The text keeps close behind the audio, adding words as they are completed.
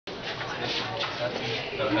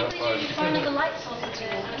Please find the light sources here.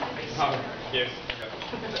 Yes.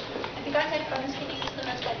 If you guys have phones, can you use them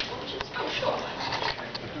as like torches? Oh, sure.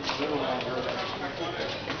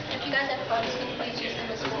 If you guys have phones, can you please use them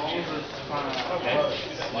as torches? Okay.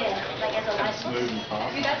 Yeah, like as a light source. If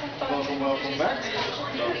you guys have phones, can you please use them as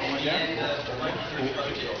torches?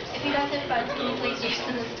 If you guys have phones, can you please use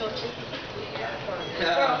them as torches?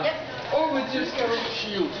 Yep. Or we just go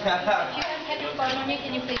shield. If you guys have your phone on you,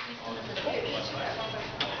 can you please use them as a torch?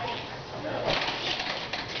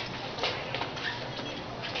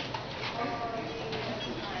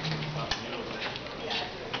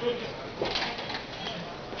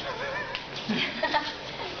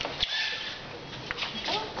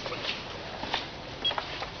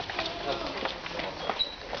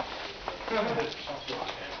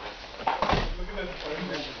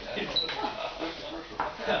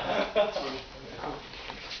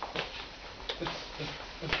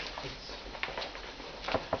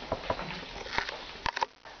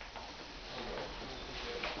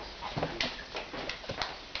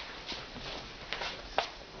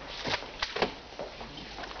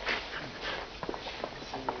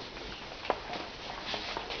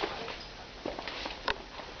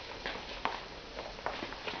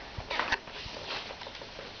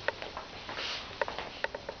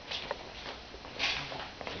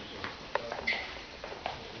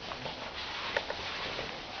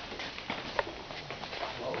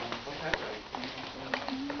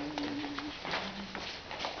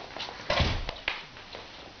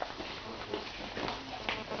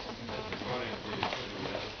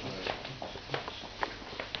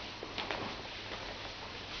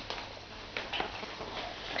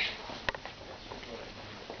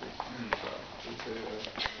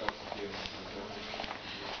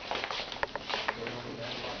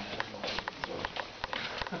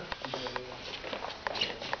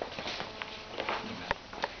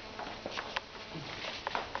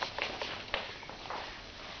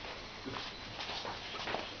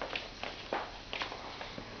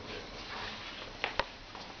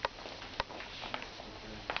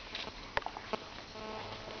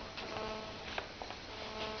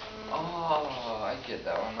 Oh, I get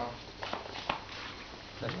that one now.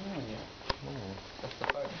 That's the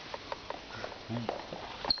phone.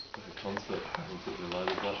 It's a concert. Was it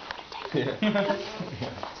related that? Yeah.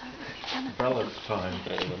 Ballad time.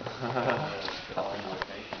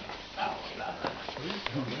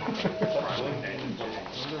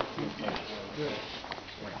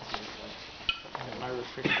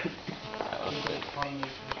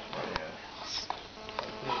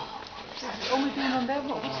 Only doing on that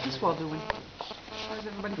one. What's this wall doing? Why does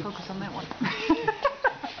everybody focus on that one?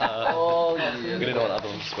 Oh, yeah. We didn't know what other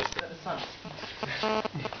one's supposed to be.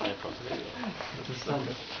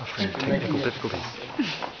 Technical difficulties.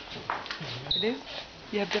 It is?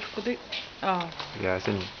 You have difficulty? Oh. Yeah, as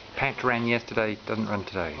in Pat ran yesterday, doesn't run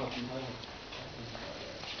today.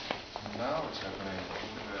 Now what's happening?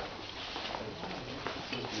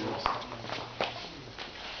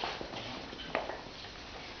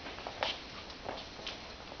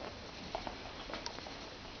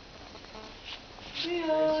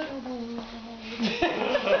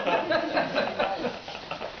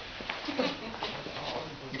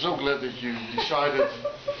 I'm so glad that you decided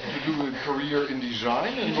to do a career in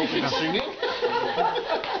design and not in singing.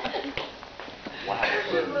 Wow.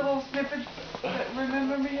 Little snippets that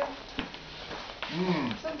remember me of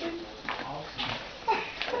something?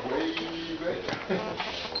 Way back.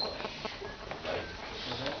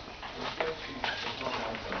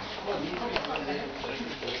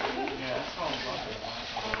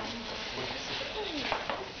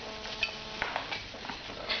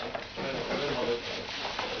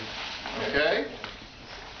 Okay.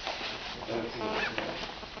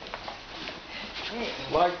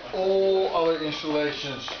 Like all other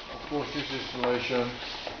installations, of course this installation,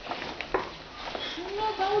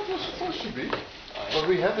 not how it was supposed to be. But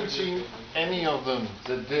we haven't seen any of them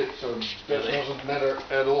that did, so that doesn't matter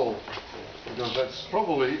at all. Because that's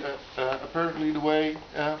probably, apparently the way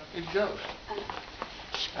it goes.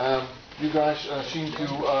 You guys seem to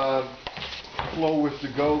flow with the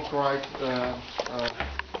go quite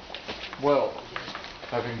well.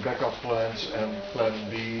 Having backup plans and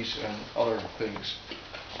plan Bs and other things.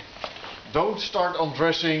 Don't start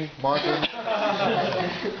undressing, Martin.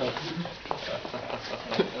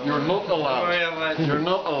 You're not allowed. You're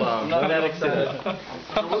not allowed. Not that excited.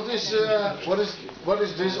 So what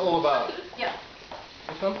is this all about? Yeah.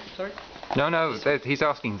 Which one? Sorry? No, he's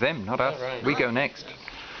asking them, not us. right. We go next.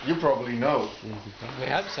 You probably know. We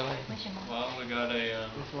have some. Well, we got a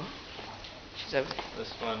Which one? 7.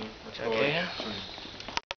 this one. Okay.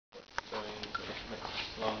 Going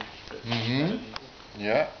Mm-hmm.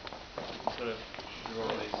 Yeah. Sort of draw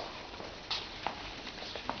these